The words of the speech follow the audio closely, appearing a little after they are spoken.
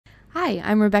Hi,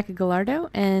 I'm Rebecca Galardo,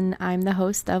 and I'm the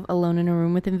host of Alone in a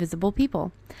Room with Invisible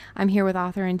People. I'm here with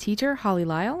author and teacher Holly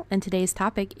Lisle, and today's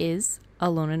topic is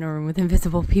Alone in a Room with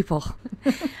Invisible People.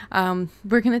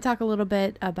 We're going to talk a little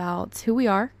bit about who we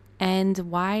are and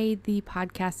why the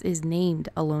podcast is named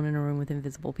Alone in a Room with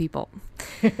Invisible People.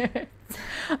 Okay.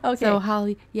 So,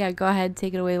 Holly, go ahead,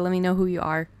 take it away. Let me know who you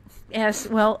are. Yes.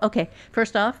 Well, okay.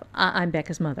 First off, I'm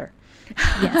Becca's mother.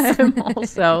 Yes. I'm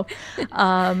also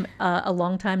a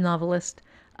longtime novelist.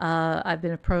 I've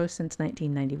been a prose since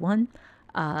 1991.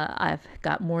 I've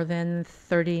got more than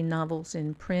 30 novels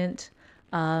in print,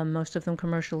 most of them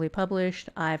commercially published.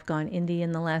 I've gone indie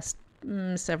in the last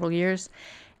several years,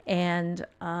 and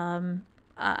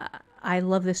I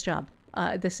love this job.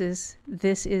 This is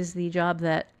the job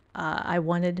that I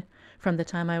wanted from the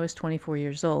time I was 24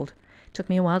 years old. Took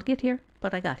me a while to get here,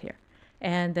 but I got here.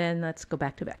 And then let's go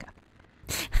back to Becca.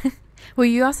 Well,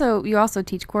 you also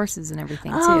teach courses and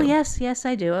everything too. Oh, yes,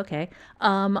 I do. Okay.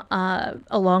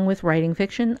 Along with writing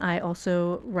fiction, I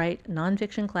also write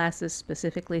nonfiction classes,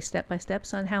 specifically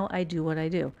step-by-steps on how I do what I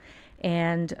do.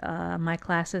 And my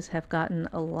classes have gotten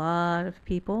a lot of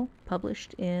people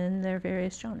published in their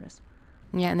various genres.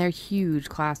 Yeah, and they're huge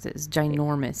classes,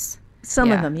 ginormous.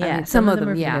 Some of them, yeah. I mean, some of them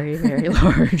are very, very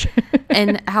large.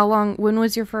 And when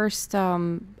was your first,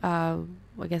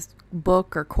 I guess,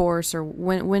 book or course, or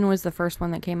when was the first one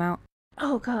that came out?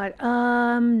 Oh, God.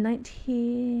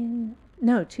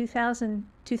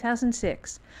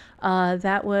 2006.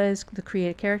 That was the Create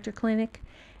a Character Clinic.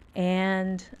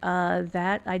 And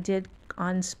that I did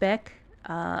on spec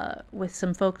with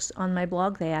some folks on my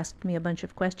blog. They asked me a bunch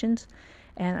of questions.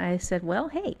 And I said, well,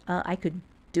 hey, I could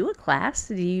do a class.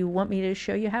 Do you want me to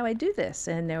show you how I do this?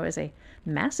 And there was a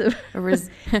massive yes.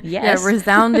 Yeah,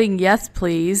 resounding yes,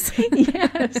 please.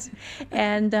 Yes.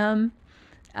 And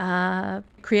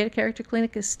Create a Character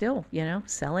Clinic is still,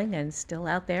 selling and still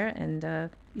out there. And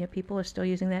people are still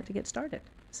using that to get started.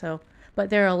 So, but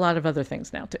there are a lot of other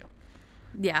things now, too.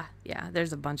 Yeah.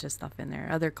 There's a bunch of stuff in there.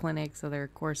 Other clinics, other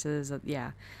courses.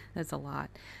 Yeah, that's a lot.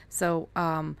 So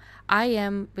I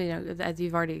am, as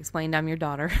you've already explained, I'm your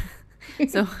daughter.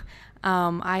 So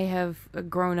I have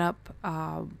grown up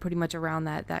pretty much around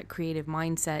that creative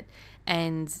mindset.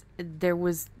 And there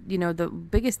was, the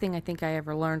biggest thing I think I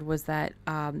ever learned was that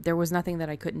there was nothing that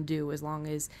I couldn't do as long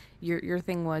as your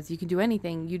thing was you can do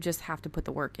anything. You just have to put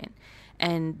the work in.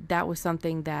 And that was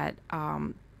something that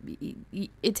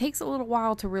it takes a little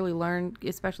while to really learn,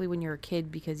 especially when you're a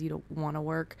kid, because you don't want to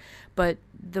work. But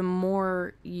the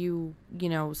more you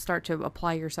start to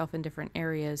apply yourself in different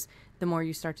areas, the more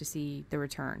you start to see the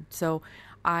return. So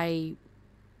I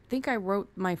think I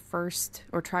wrote my first,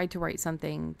 or tried to write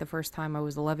something the first time I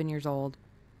was 11 years old.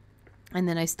 And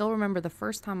then I still remember the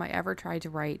first time I ever tried to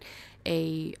write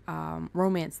a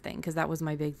romance thing, because that was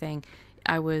my big thing.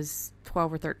 I was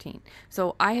 12 or 13.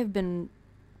 So I have been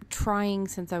trying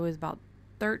since I was about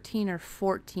 13 or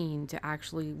 14 to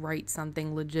actually write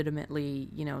something legitimately,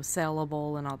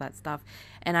 sellable and all that stuff.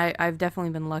 And I've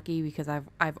definitely been lucky because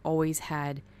I've always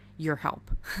had your help.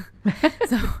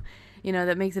 So,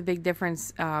 that makes a big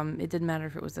difference. It didn't matter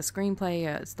if it was a screenplay,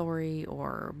 a story,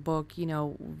 or book.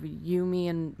 You, me,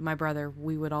 and my brother,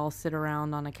 we would all sit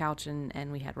around on a couch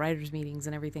and we had writers' meetings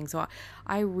and everything. So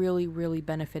I really, really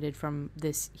benefited from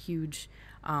this huge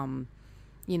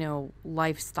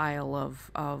lifestyle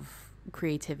of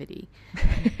creativity.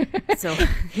 So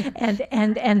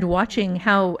and watching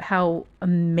how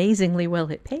amazingly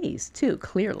well it pays too,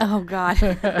 clearly. Oh God.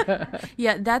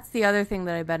 Yeah, that's the other thing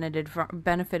that I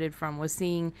benefited from was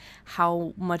seeing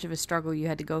how much of a struggle you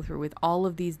had to go through with all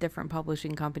of these different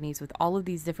publishing companies, with all of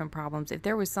these different problems. If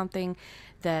there was something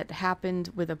that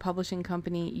happened with a publishing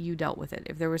company, you dealt with it.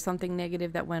 If there was something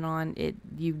negative that went on,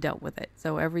 you dealt with it.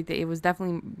 So everything, it was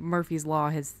definitely Murphy's Law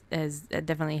has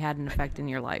definitely had an effect in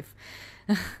your life.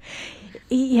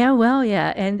 Yeah, well,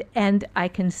 yeah, and I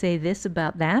can say this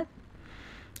about that.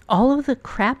 All of the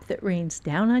crap that rains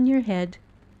down on your head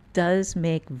does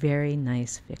make very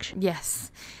nice fiction.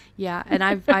 Yes. Yeah, and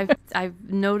I've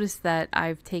noticed that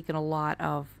I've taken a lot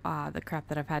of the crap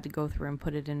that I've had to go through and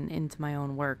put it into my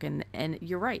own work, and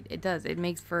you're right, it does. It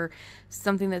makes for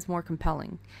something that's more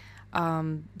compelling.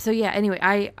 So yeah, anyway,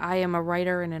 I am a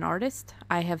writer and an artist.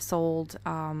 I have sold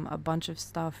a bunch of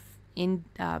stuff in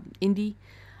indie.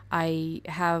 I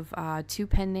have 2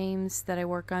 pen names that I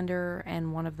work under,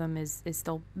 and one of them is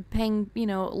still paying, a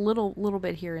little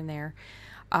bit here and there.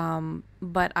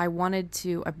 But I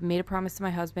made a promise to my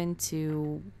husband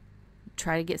to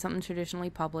try to get something traditionally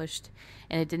published,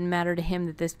 and it didn't matter to him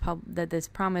that this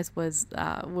promise was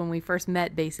when we first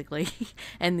met, basically,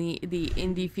 and the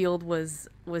indie field was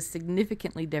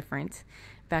significantly different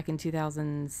back in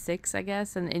 2006, I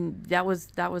guess, and that was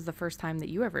the first time that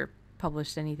you ever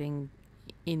published anything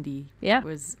indie. Yeah.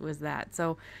 Was that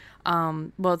so?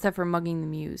 Well, except for Mugging the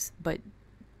Muse, but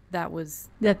that was.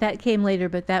 That came later,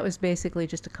 but that was basically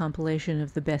just a compilation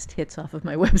of the best hits off of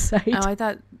my Oh, website.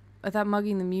 I thought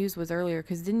Mugging the Muse was earlier,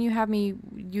 because didn't you have me?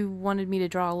 You wanted me to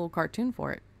draw a little cartoon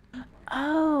for it.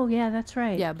 Oh, yeah, that's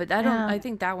right. Yeah, but I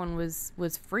think that one was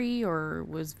free or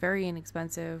was very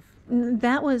inexpensive.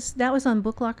 That was on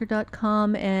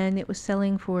booklocker.com, and it was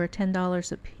selling for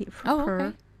 $10 Oh, per.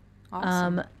 okay.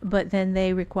 Awesome. But then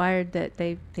they required that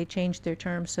they changed their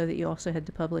terms so that you also had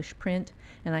to publish print,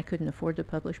 and I couldn't afford to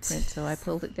publish print, so I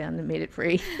pulled it down and made it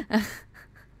free.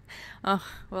 Oh,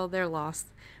 well, they're lost.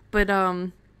 But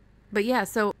yeah,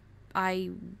 so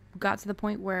I got to the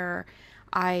point where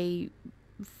I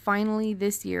finally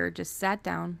this year just sat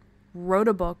down, wrote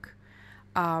a book.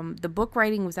 The book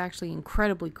writing was actually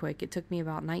incredibly quick. It took me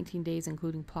about 19 days,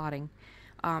 including plotting,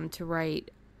 to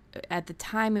write. At the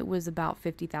time, it was about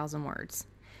 50,000 words.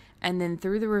 And then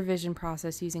through the revision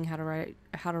process, using how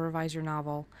to revise your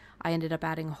novel, I ended up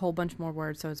adding a whole bunch more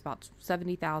words. So it's about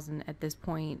 70,000 at this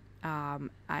point.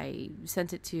 I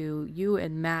sent it to you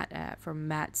and Matt from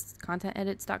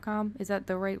mattscontentedits.com. Is that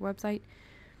the right website?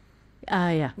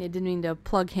 Yeah. I didn't mean to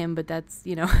plug him, but that's,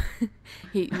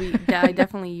 I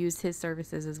definitely used his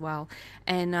services as well.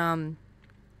 And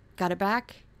got it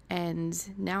back.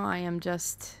 And now I am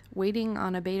just waiting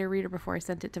on a beta reader before I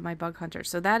sent it to my bug hunter.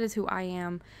 So that is who I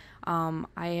am.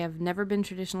 I have never been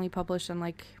traditionally published,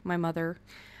 unlike my mother.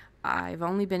 I've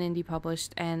only been indie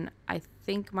published, and I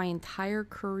think my entire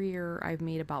career I've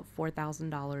made about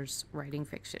 $4,000 writing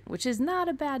fiction, which is not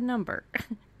a bad number.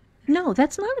 No,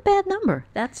 that's not a bad number.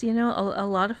 That's, a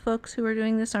lot of folks who are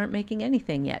doing this aren't making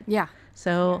anything yet. Yeah.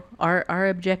 So our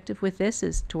objective with this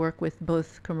is to work with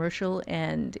both commercial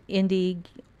and indie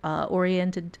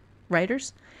oriented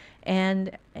writers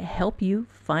and help you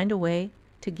find a way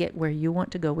to get where you want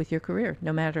to go with your career.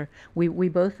 No matter, we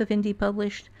both have indie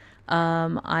published.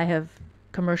 I have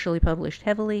commercially published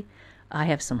heavily. I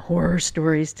have some horror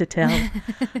stories to tell.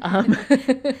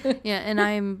 Yeah, and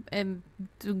I'm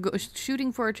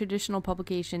shooting for a traditional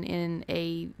publication in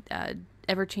a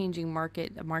ever-changing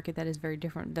market, a market that is very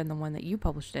different than the one that you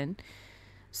published in.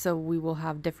 So we will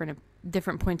have different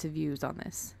points of views on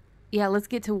this. Yeah, let's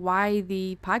get to why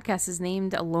the podcast is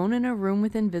named Alone in a Room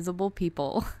with Invisible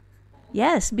People.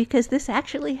 Yes, because this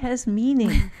actually has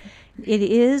meaning. It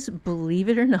is, believe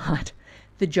it or not,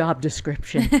 the job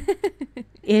description.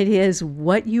 It is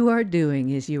what you are doing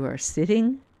is you are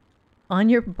sitting on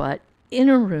your butt in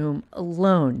a room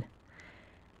alone,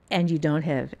 and you don't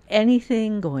have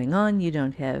anything going on. You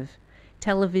don't have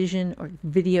television or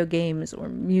video games or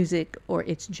music, or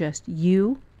it's just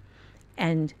you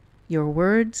and your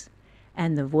words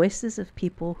and the voices of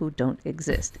people who don't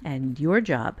exist. And your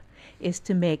job is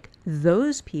to make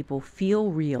those people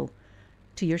feel real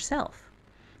to yourself.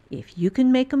 If you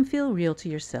can make them feel real to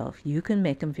yourself, you can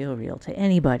make them feel real to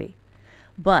anybody.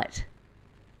 But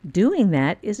doing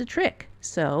that is a trick.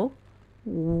 So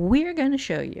we're going to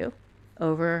show you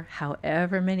over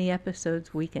however many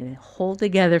episodes we can hold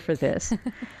together for this,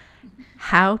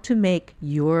 how to make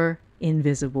your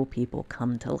invisible people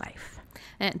come to life.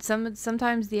 And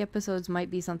sometimes the episodes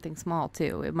might be something small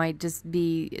too. It might just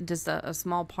be a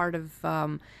small part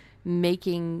of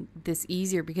making this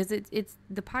easier, because it's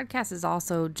the podcast is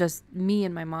also just me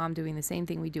and my mom doing the same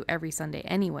thing we do every Sunday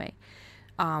anyway,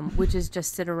 which is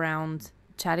just sit around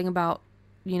chatting about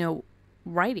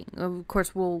writing. Of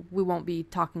course, we won't be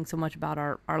talking so much about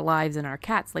our lives and our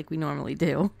cats like we normally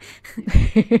do.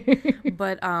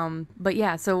 But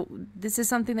yeah, so this is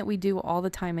something that we do all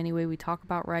the time anyway. We talk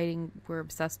about writing. We're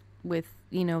obsessed with,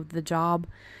 the job.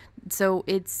 So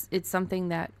it's something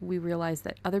that we realize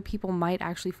that other people might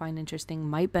actually find interesting,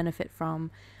 might benefit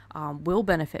from, will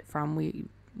benefit from. We,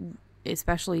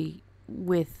 especially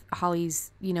with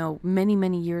Holly's, many,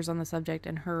 many years on the subject,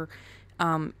 and her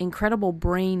incredible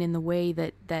brain in the way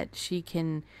that she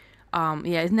can,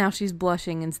 now she's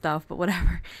blushing and stuff, but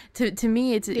whatever. To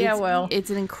me, it's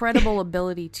an incredible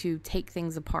ability to take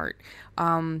things apart.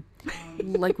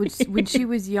 Like when she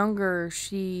was younger,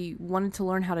 she wanted to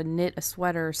learn how to knit a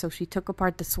sweater, so she took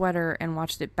apart the sweater and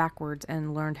watched it backwards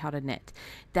and learned how to knit.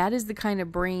 That is the kind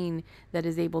of brain that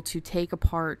is able to take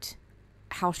apart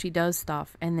how she does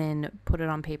stuff and then put it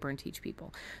on paper and teach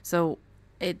people. So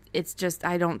it's just,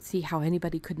 I don't see how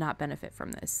anybody could not benefit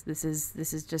from this. This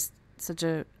is just such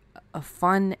a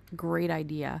fun, great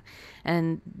idea.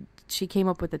 And she came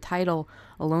up with the title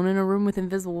Alone in a Room with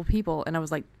Invisible People, and I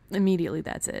was like, immediately,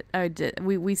 that's it. I did.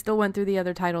 We still went through the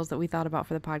other titles that we thought about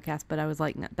for the podcast, but I was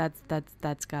like, no,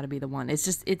 that's got to be the one. It's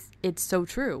just it's so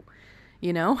true,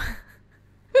 you know.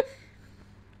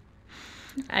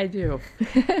 I do.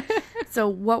 So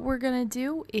what we're going to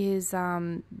do is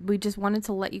we just wanted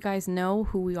to let you guys know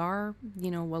who we are,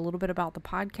 you know, a little bit about the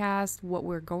podcast, what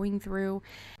we're going through.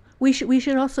 We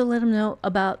should also let them know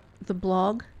about the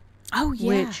blog. Oh,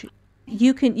 yeah. Which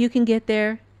you can get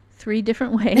there 3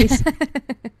 different ways.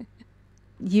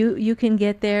 You can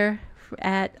get there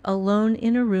at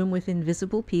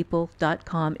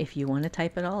aloneinaroomwithinvisiblepeople.com if you want to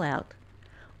type it all out,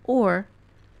 or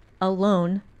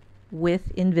Alone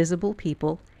with Invisible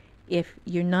People if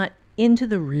you're not into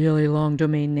the really long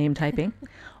domain name typing,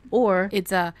 or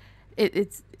it's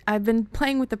I've been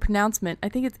playing with the pronouncement. I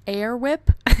think it's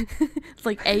Airwhip. It's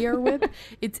like Airwhip.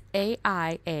 It's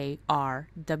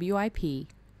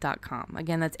AIARWIP.com.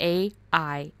 Again, that's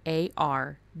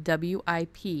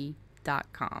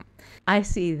AIARWIP.com. I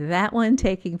see that one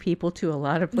taking people to a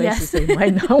lot of places they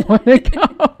might not want to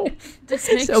go.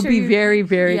 Just make so sure be very,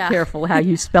 very careful how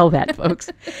you spell that, folks.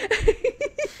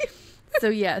 So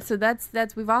yeah, so that's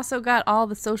we've also got all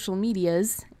the social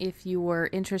medias. If you were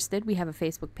interested, we have a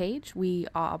Facebook page. We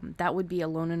that would be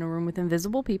Alone in a Room with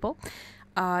Invisible People.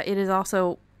 It is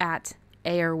also at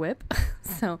Airwhip,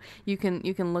 so you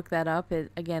can look that up.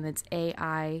 Again, it's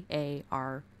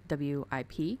AIARWIP.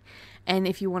 And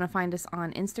if you want to find us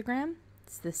on Instagram,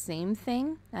 it's the same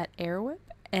thing at Airwhip.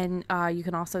 And you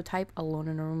can also type Alone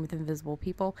in a Room with Invisible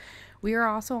People. We are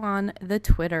also on the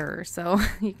Twitter, so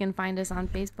you can find us on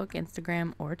Facebook,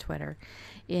 Instagram, or Twitter.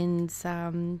 And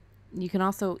you can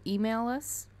also email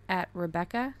us at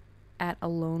Rebecca at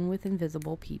Alone with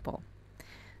Invisible People.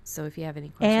 So if you have any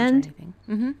questions or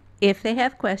anything. If they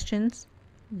have questions,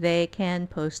 they can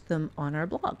post them on our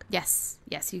blog. Yes,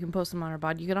 you can post them on our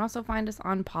blog. You can also find us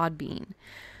on Podbean.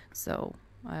 So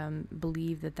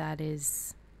believe that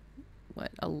is...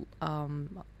 what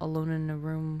Alone in a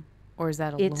Room, or is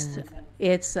that Alone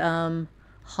it's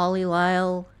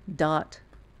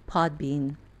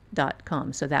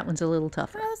hollylyle.podbean.com, so that one's a little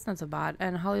tougher. Oh, that's not so bad.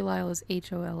 And Holly Lisle is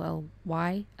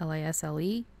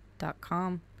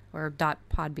HOLLYLISLE.com or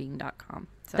 .podbean.com.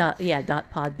 So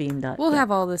 .podbean. we'll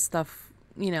have all this stuff,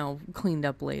 you know, cleaned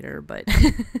up later, but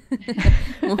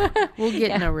we'll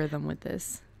get in a rhythm with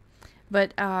this.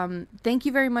 But thank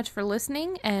you very much for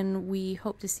listening, and we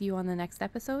hope to see you on the next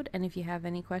episode. And if you have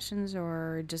any questions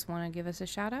or just want to give us a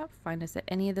shout out, find us at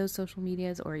any of those social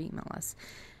medias or email us.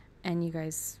 And you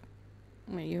guys,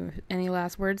 any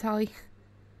last words, Holly?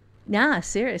 Nah,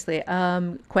 seriously.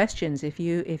 Questions, if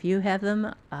you have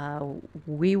them,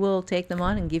 we will take them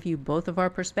on and give you both of our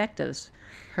perspectives.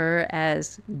 Her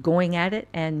as going at it,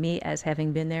 and me as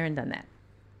having been there and done that.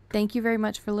 Thank you very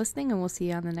much for listening, and we'll see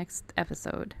you on the next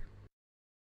episode.